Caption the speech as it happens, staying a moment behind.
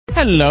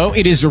Hello,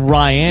 it is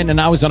Ryan,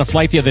 and I was on a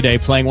flight the other day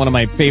playing one of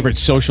my favorite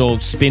social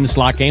spin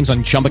slot games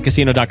on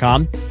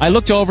ChumbaCasino.com. I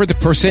looked over at the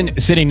person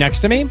sitting next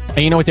to me, and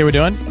you know what they were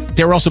doing?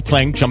 They were also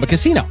playing Chumba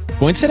Casino.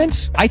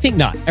 Coincidence? I think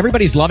not.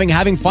 Everybody's loving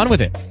having fun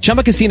with it.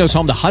 Chumba Casino is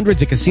home to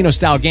hundreds of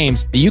casino-style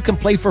games that you can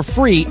play for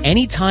free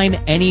anytime,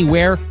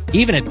 anywhere,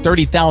 even at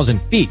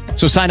 30,000 feet.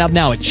 So sign up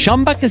now at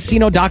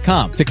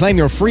ChumbaCasino.com to claim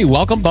your free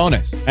welcome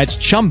bonus. That's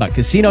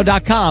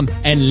ChumbaCasino.com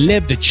and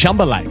live the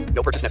Chumba life.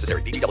 No purchase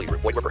necessary. VGW.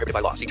 Void where prohibited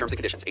by law. See terms and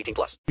conditions.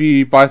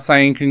 18+. By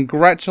saying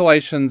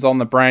congratulations on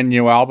the brand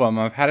new album.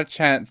 I've had a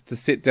chance to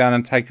sit down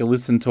and take a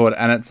listen to it,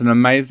 and it's an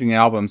amazing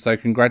album, so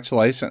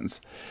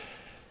congratulations.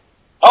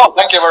 Oh,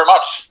 thank you very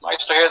much.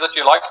 Nice to hear that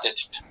you liked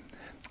it.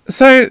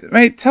 So,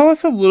 mate, tell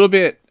us a little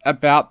bit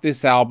about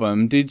this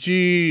album. Did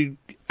you,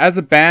 as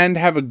a band,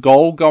 have a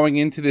goal going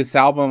into this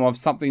album of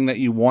something that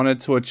you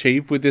wanted to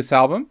achieve with this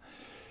album?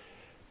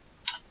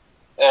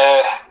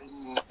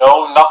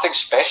 No, nothing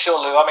special.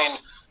 I mean,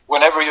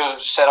 whenever you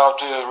set out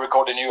to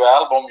record a new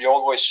album, you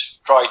always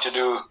try to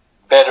do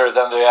better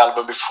than the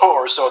album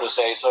before, so to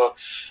say. So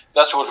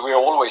that's what we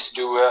always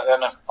do.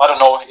 And I don't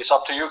know, it's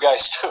up to you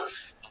guys to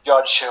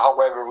judge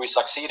however we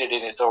succeeded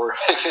in it, or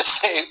if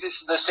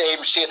it's the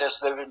same shit as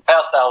the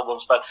past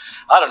albums. But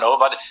I don't know.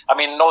 But I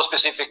mean, no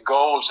specific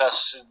goals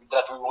as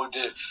that we would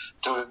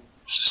to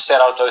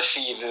set out to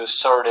achieve a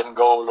certain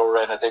goal or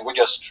anything. We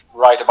just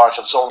write a bunch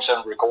of songs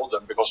and record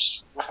them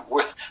because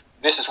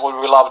this is what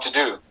we love to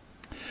do.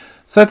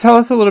 So tell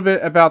us a little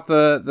bit about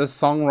the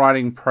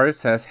songwriting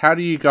process. How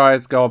do you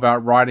guys go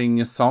about writing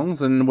your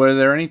songs, and were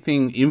there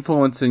anything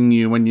influencing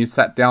you when you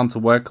sat down to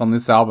work on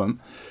this album?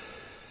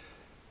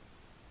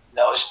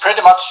 No, it's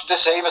pretty much the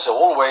same as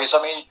always.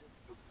 I mean,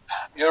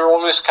 you're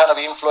always kind of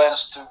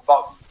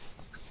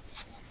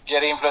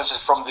get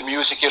influences from the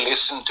music you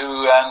listen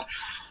to, and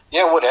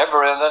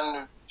whatever. And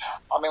then,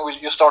 I mean,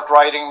 you start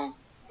writing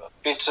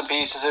bits and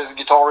pieces, a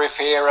guitar riff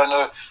here and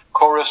a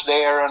chorus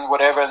there and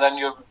whatever, and then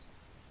you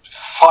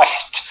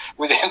fight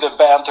within the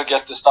band to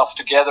get the stuff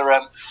together.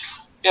 And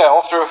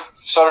after a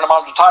certain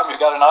amount of time, you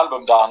got an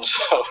album done.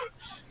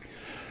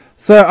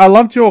 So I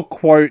loved your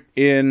quote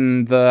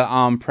in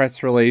the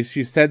press release.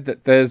 You said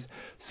that there's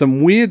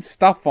some weird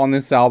stuff on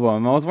this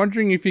album. I was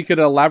wondering if you could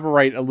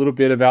elaborate a little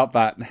bit about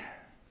that.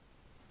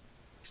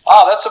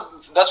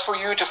 That's for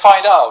you to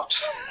find out.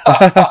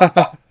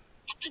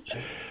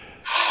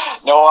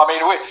 No, I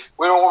mean,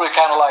 we're always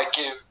kind of like,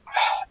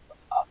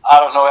 I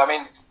don't know, I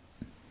mean,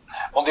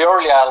 on the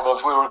early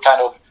albums, we were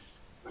kind of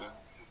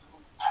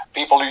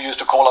people who used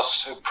to call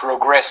us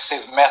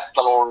progressive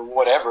metal or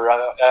whatever,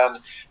 and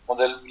on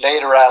the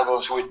later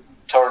albums we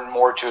turned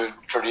more to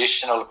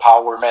traditional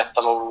power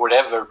metal or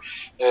whatever.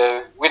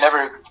 We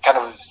never kind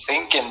of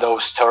think in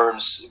those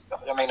terms.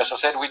 I mean, as I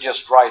said, we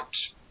just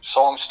write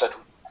songs that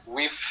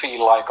we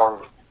feel like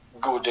are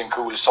good and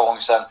cool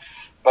songs,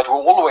 but we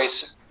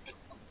always,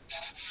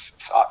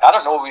 I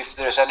don't know if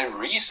there's any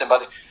reason,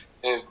 but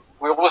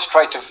we always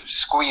try to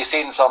squeeze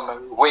in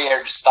some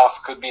weird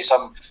stuff. Could be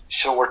some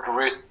short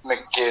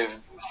rhythmic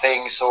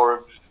things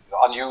or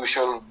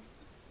unusual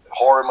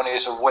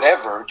harmonies or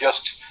whatever,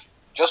 just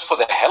for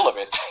the hell of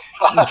it.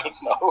 I don't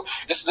know.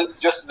 It's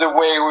just the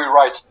way we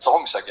write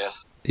songs, I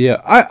guess.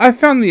 Yeah, I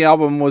found the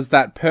album was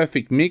that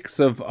perfect mix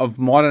of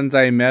modern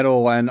day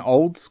metal and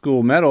old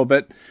school metal,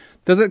 but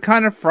does it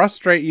kind of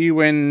frustrate you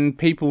when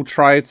people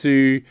try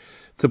to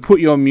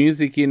put your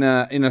music in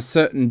a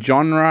certain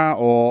genre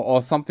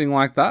or something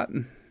like that?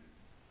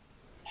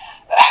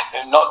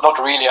 Not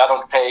really. I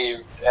don't pay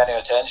any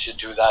attention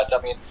to that.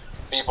 I mean,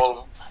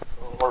 people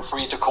are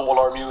free to call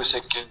our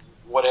music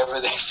whatever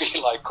they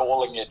feel like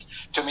calling it.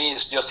 To me,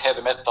 it's just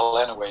heavy metal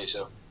anyway.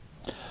 So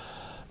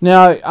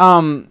now,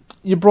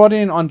 you brought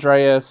in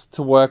Andreas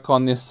to work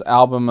on this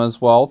album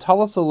as well.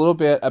 Tell us a little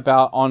bit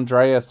about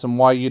Andreas and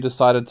why you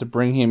decided to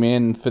bring him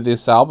in for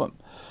this album.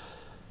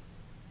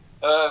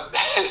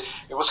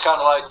 It was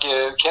kind of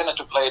like Kenneth,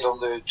 who played on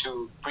the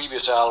two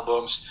previous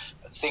albums.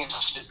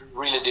 Things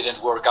really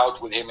didn't work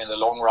out with him in the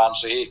long run,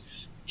 so he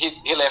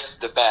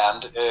left the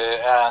band,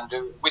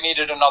 and we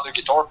needed another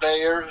guitar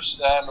player.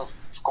 And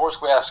of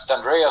course, we asked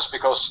Andreas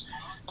because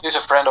he's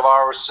a friend of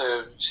ours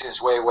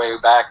since way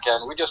back,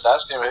 and we just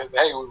asked him,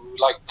 "Hey, would you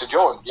like to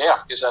join?"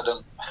 Yeah, he said,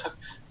 and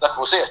that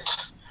was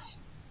it.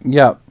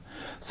 Yeah.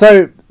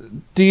 So,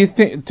 do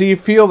you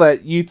feel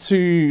that you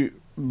two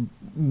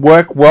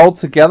work well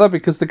together?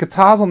 Because the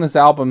guitars on this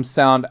album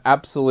sound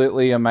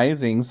absolutely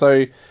amazing.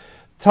 So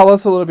tell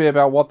us a little bit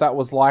about what that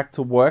was like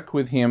to work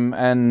with him.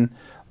 And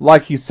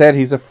like you said,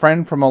 he's a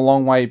friend from a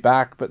long way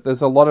back, but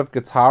there's a lot of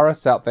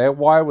guitarists out there.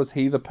 Why was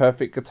he the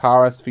perfect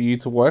guitarist for you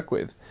to work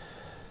with?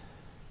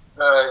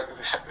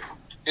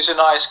 He's a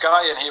nice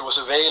guy and he was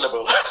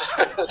available.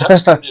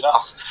 That's good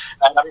enough.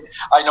 And I mean,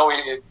 I know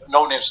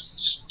known him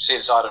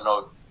since, I don't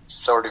know,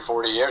 30,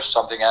 40 years or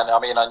something. And I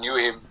mean, I knew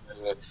him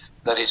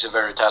that he's a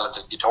very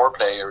talented guitar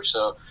player.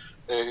 So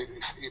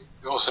it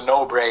was a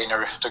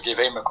no-brainer to give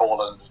him a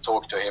call and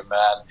talk to him.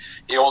 And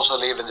he also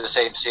lived in the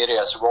same city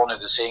as Ronnie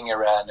the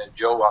singer and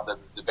Johan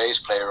the bass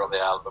player on the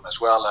album as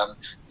well. And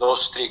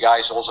those three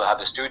guys also had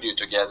a studio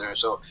together,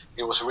 so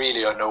it was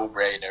really a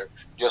no-brainer.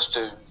 He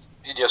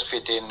just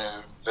fit in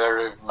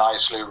very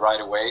nicely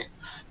right away.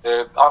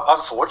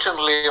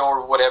 Unfortunately,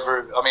 or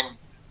whatever, I mean,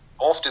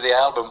 after the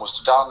album was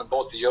done,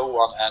 both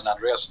Johan and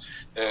Andreas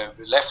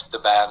left the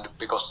band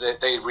because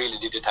they really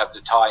didn't have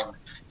the time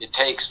it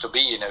takes to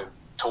be in a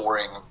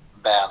touring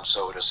band,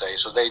 so to say.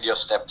 So they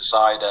just stepped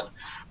aside, and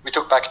we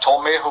took back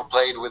Tommy, who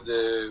played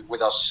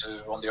with us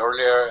on the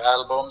earlier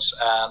albums,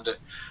 and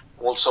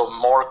also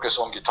Marcus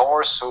on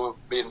guitars, who've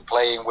been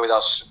playing with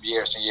us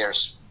years and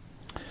years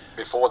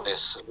before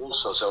this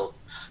also. So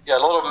yeah, a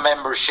lot of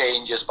member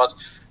changes, but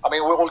I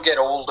mean, we all get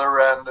older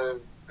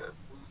and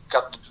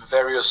got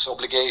various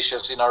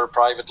obligations in our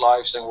private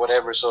lives and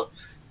whatever, so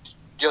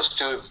just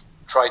to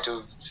try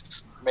to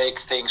make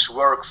things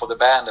work for the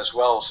band as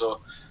well.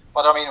 So,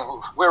 but I mean,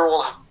 we're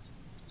all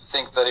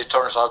think that it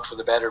turns out for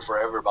the better for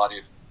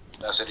everybody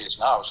as it is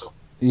now. So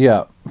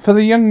yeah, for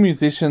the young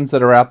musicians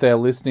that are out there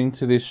listening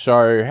to this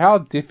show, how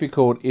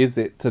difficult is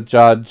it to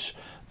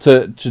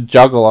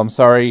juggle,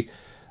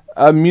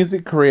 a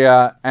music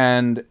career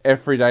and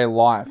everyday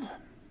life?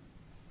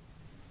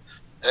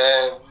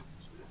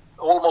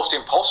 Almost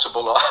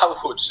impossible,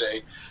 I would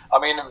say. I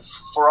mean,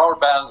 for our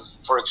band,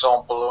 for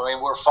example, I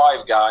mean, we're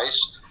 5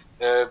 guys.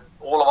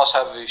 All of us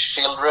have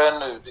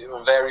children,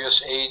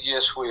 various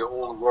ages. We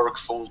all work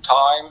full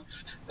time.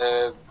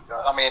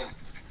 I mean,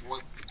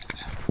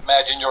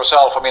 imagine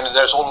yourself. I mean,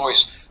 there's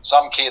always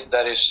some kid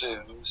that is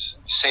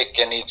sick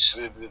and needs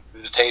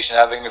visitation,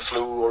 having a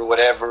flu or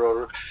whatever,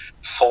 or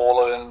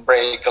fall and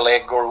break a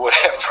leg or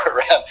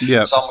whatever.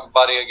 And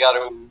somebody got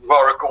to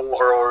work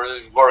over or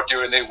work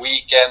during the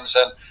weekends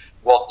and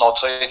whatnot.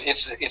 So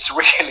it's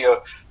really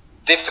a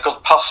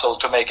difficult puzzle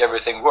to make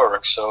everything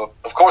work. So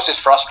of course it's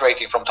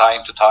frustrating from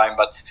time to time,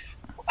 but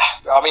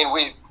I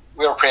mean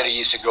we're pretty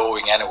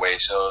easygoing anyway.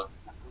 So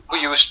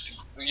we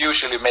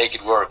usually make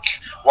it work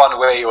one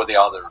way or the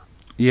other.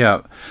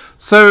 Yeah.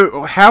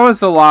 So how has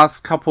the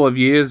last couple of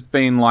years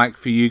been like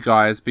for you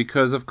guys?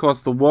 Because of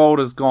course the world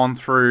has gone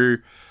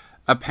through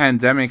a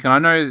pandemic, and I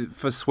know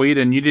for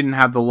Sweden you didn't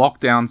have the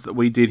lockdowns that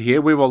we did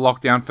here. We were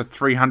locked down for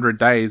 300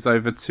 days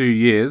over 2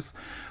 years.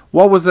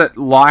 What was it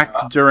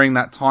like during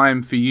that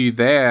time for you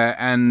there,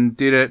 and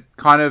did it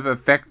kind of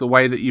affect the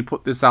way that you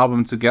put this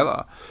album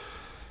together?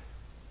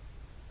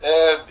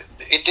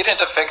 It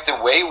didn't affect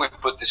the way we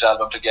put this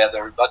album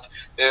together, but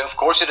of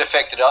course it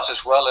affected us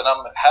as well. And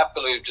I'm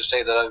happy to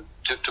say that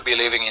to be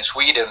living in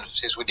Sweden,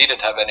 since we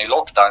didn't have any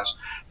lockdowns.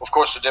 Of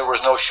course, there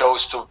was no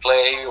shows to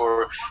play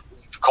or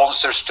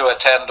concerts to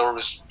attend,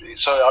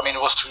 so I mean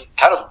it was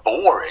kind of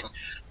boring.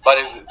 But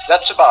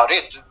that's about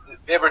it.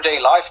 Everyday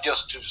life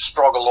just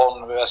struggled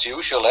on as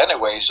usual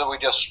anyway. So we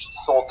just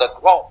thought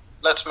that, well,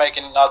 let's make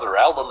another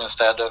album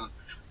instead, and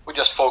we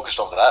just focused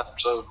on that.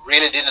 So it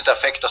really didn't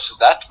affect us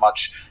that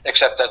much,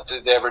 except that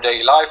the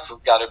everyday life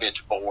got a bit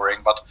boring,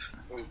 but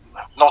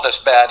not as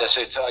bad as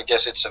I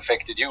guess it's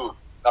affected you.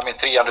 I mean,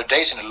 300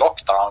 days in a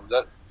lockdown,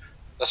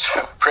 that's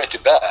pretty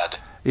bad.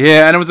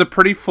 Yeah, and it was a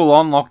pretty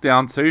full-on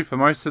lockdown too. For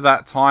most of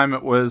that time,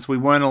 we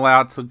weren't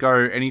allowed to go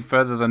any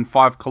further than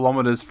 5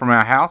 kilometers from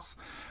our house,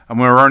 and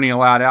we were only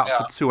allowed out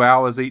for 2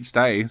 hours each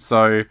day.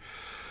 So,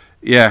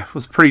 yeah, it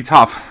was pretty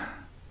tough.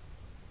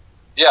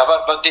 Yeah,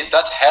 but did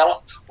that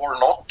help or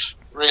not,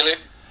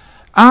 really?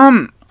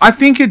 I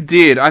think it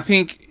did. I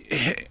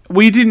think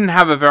we didn't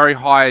have a very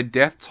high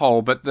death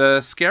toll, but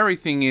the scary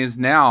thing is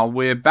now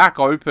we're back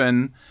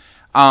open.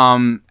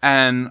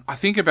 And I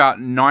think about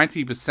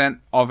 90%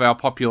 of our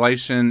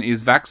population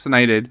is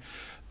vaccinated,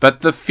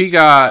 but the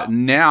figure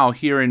now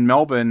here in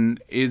Melbourne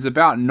is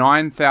about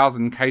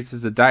 9,000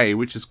 cases a day,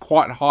 which is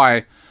quite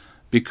high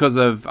because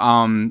of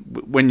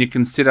when you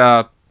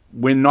consider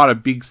we're not a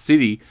big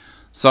city.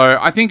 So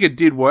I think it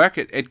did work.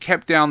 It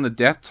kept down the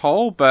death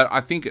toll, but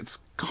I think it's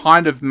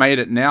kind of made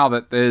it now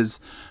that there's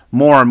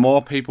more and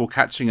more people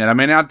catching it. I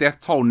mean, our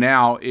death toll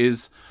now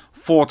is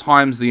 4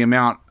 times the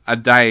amount a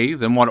day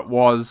than what it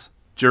was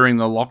during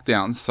the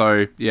lockdown.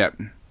 So, yeah.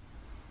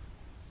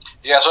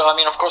 Yeah, so, I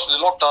mean, of course, the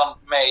lockdown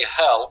may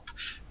help,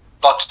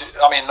 but,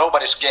 I mean,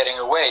 nobody's getting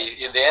away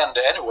in the end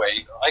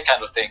anyway, I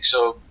kind of think.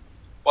 So,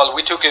 well,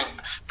 we took a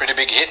pretty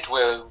big hit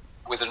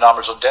with the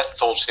numbers of death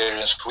tolls here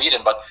in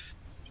Sweden, but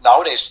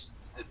nowadays,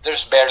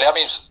 there's barely, I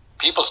mean,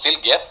 people still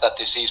get that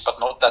disease, but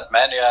not that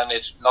many, and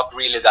it's not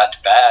really that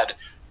bad.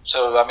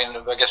 So, I mean,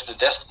 I guess the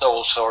death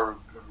tolls are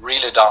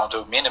really down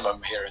to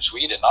minimum here in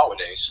Sweden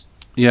nowadays.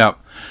 Yeah.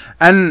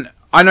 And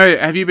I know,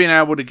 have you been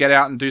able to get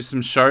out and do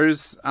some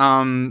shows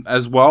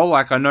as well?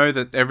 Like, I know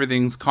that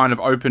everything's kind of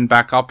opened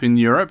back up in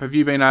Europe. Have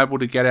you been able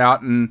to get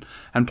out and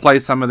play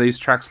some of these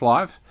tracks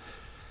live?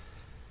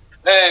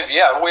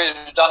 Yeah,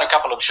 we've done a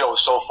couple of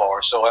shows so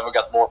far, so and we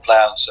got more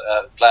planned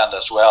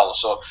as well.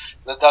 So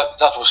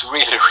that was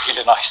really,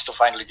 really nice to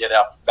finally get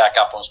back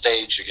up on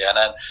stage again.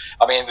 And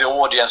I mean, the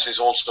audience is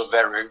also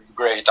very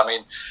great. I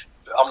mean,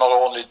 I'm not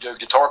only a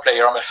guitar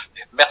player, I'm a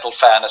metal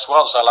fan as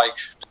well, so I like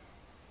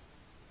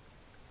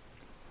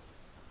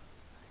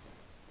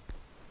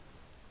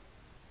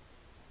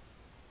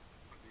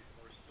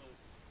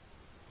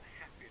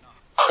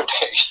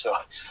nowadays. So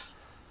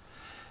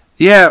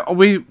Yeah,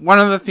 one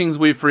of the things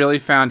we've really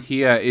found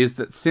here is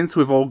that since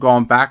we've all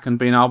gone back and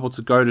been able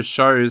to go to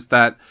shows,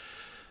 that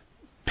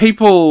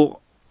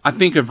people, I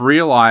think, have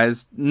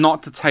realised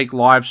not to take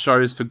live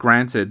shows for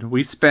granted.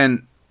 We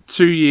spent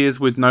 2 years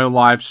with no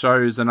live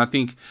shows, and I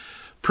think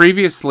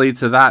previously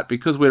to that,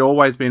 because we'd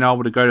always been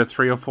able to go to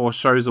 3 or 4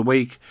 shows a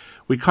week,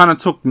 we kind of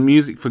took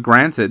music for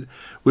granted.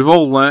 We've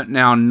all learnt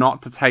now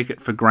not to take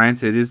it for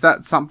granted. Is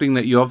that something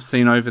that you've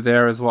seen over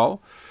there as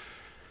well?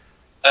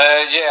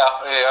 Yeah,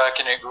 I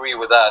can agree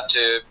with that.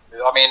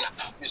 I mean,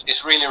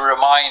 it's really a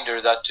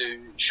reminder that you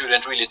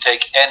shouldn't really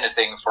take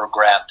anything for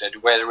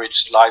granted, whether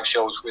it's live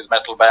shows with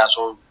metal bands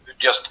or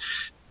just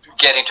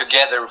getting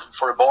together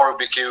for a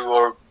barbecue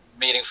or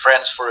meeting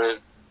friends for a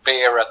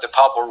beer at the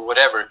pub or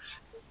whatever.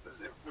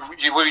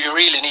 You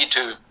really need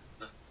to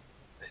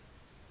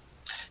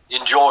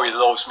enjoy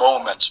those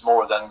moments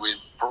more than we've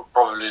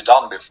probably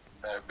done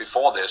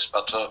before this.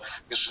 But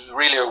it's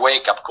really a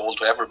wake-up call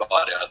to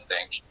everybody, I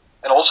think.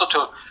 And also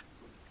to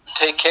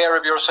take care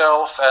of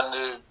yourself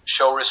and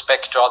show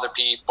respect to other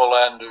people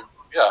and,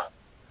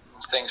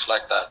 things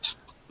like that.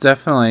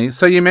 Definitely.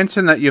 So you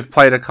mentioned that you've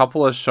played a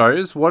couple of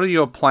shows. What are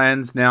your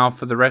plans now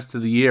for the rest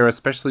of the year,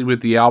 especially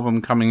with the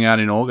album coming out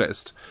in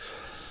August?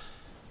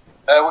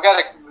 We got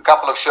a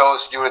couple of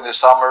shows during the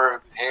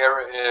summer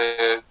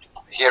here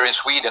in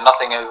Sweden.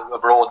 Nothing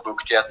abroad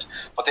booked yet.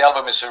 But the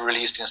album is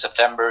released in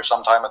September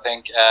sometime, I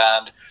think.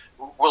 And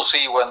we'll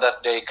see when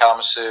that day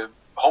comes.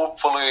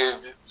 Hopefully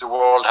the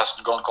world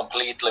hasn't gone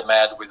completely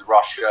mad with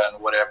Russia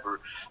and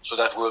whatever, so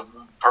that will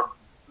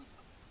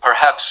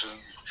perhaps,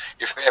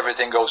 if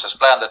everything goes as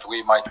planned, that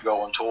we might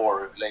go on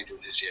tour later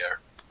this year.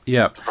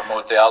 Yeah. To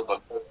promote the album.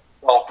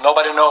 Well,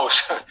 nobody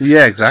knows.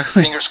 Yeah,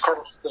 exactly. Fingers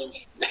crossed.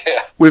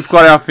 Yeah. We've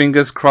got our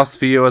fingers crossed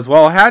for you as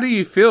well. How do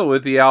you feel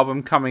with the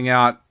album coming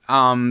out?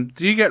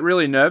 Do you get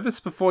really nervous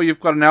before you've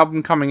got an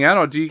album coming out,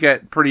 or do you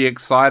get pretty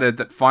excited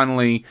that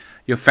finally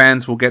your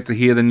fans will get to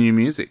hear the new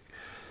music?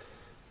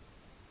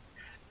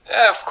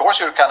 Of course,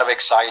 you're kind of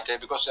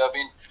excited because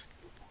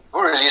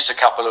we released a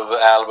couple of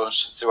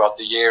albums throughout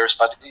the years,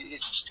 but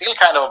it's still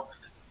kind of,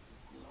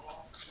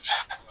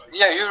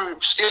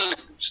 you're still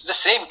the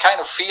same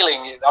kind of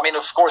feeling. I mean,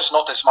 of course,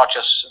 not as much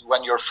as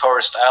when your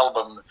first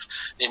album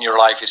in your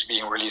life is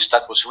being released.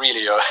 That was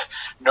really a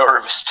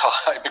nervous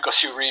time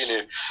because you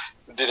really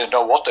didn't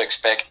know what to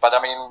expect. But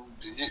I mean,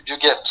 you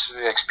get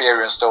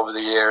experienced over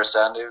the years,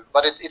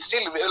 but it's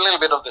still a little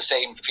bit of the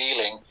same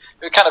feeling,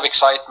 a kind of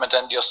excitement,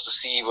 and just to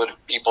see what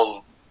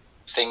people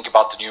think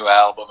about the new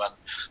album.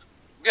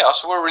 And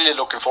so we're really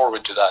looking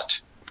forward to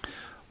that.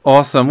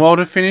 Awesome. Well,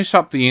 to finish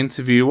up the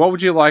interview, what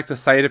would you like to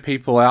say to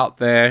people out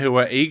there who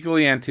are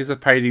eagerly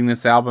anticipating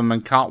this album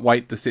and can't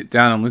wait to sit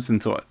down and listen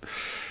to it?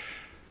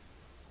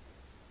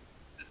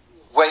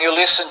 When you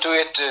listen to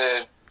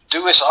it,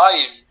 do as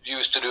I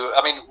used to do.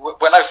 I mean,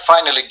 when I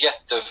finally get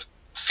the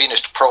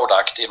finished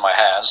product in my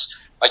hands,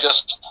 I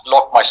just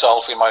lock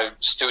myself in my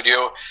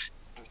studio,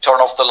 turn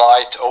off the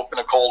light, open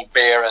a cold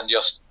beer, and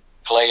just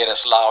play it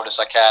as loud as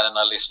I can, and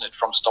I listen it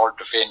from start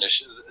to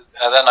finish.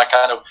 And then I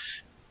kind of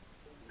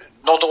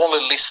not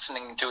only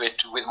listening to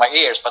it with my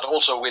ears, but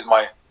also with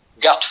my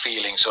gut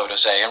feeling, so to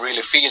say, and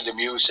really feel the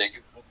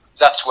music.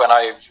 That's when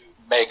I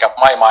make up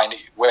my mind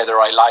whether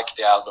I like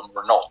the album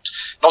or not.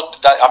 Not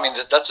that, I mean,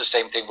 that's the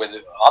same thing with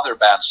other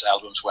bands'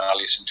 albums when I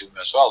listen to them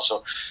as well.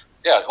 So,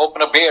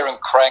 open a beer and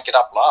crank it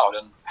up loud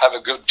and have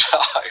a good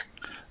time.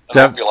 I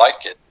hope you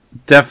like it.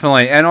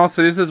 Definitely. And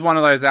also, this is one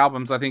of those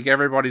albums I think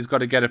everybody's got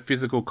to get a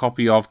physical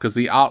copy of because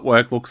the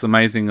artwork looks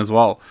amazing as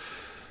well.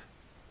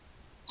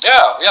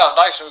 Yeah,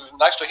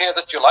 nice to hear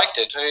that you liked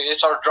it.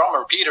 It's our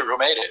drummer, Peter, who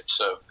made it,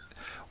 so...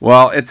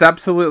 Well, it's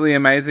absolutely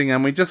amazing,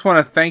 and we just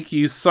want to thank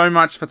you so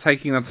much for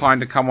taking the time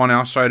to come on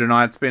our show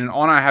tonight. It's been an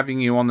honour having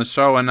you on the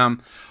show, and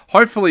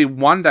hopefully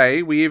one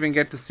day we even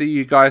get to see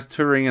you guys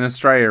touring in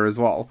Australia as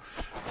well.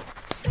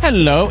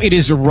 Hello, it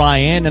is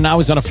Ryan, and I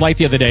was on a flight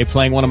the other day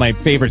playing one of my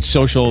favorite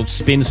social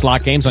spin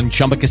slot games on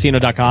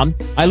ChumbaCasino.com.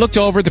 I looked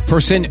over at the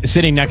person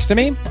sitting next to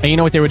me, and you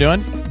know what they were doing?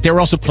 They were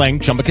also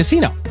playing Chumba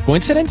Casino.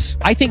 Coincidence?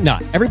 I think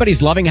not.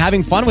 Everybody's loving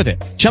having fun with it.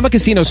 Chumba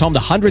Casino is home to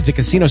hundreds of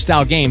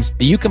casino-style games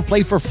that you can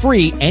play for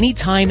free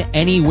anytime,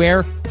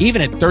 anywhere,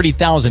 even at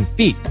 30,000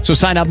 feet. So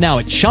sign up now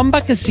at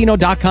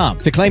ChumbaCasino.com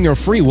to claim your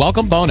free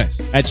welcome bonus.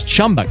 That's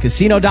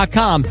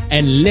ChumbaCasino.com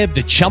and live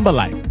the Chumba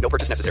life. No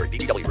purchase necessary.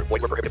 VGW. Void where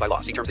prohibited by law.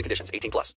 See terms and conditions. 18+.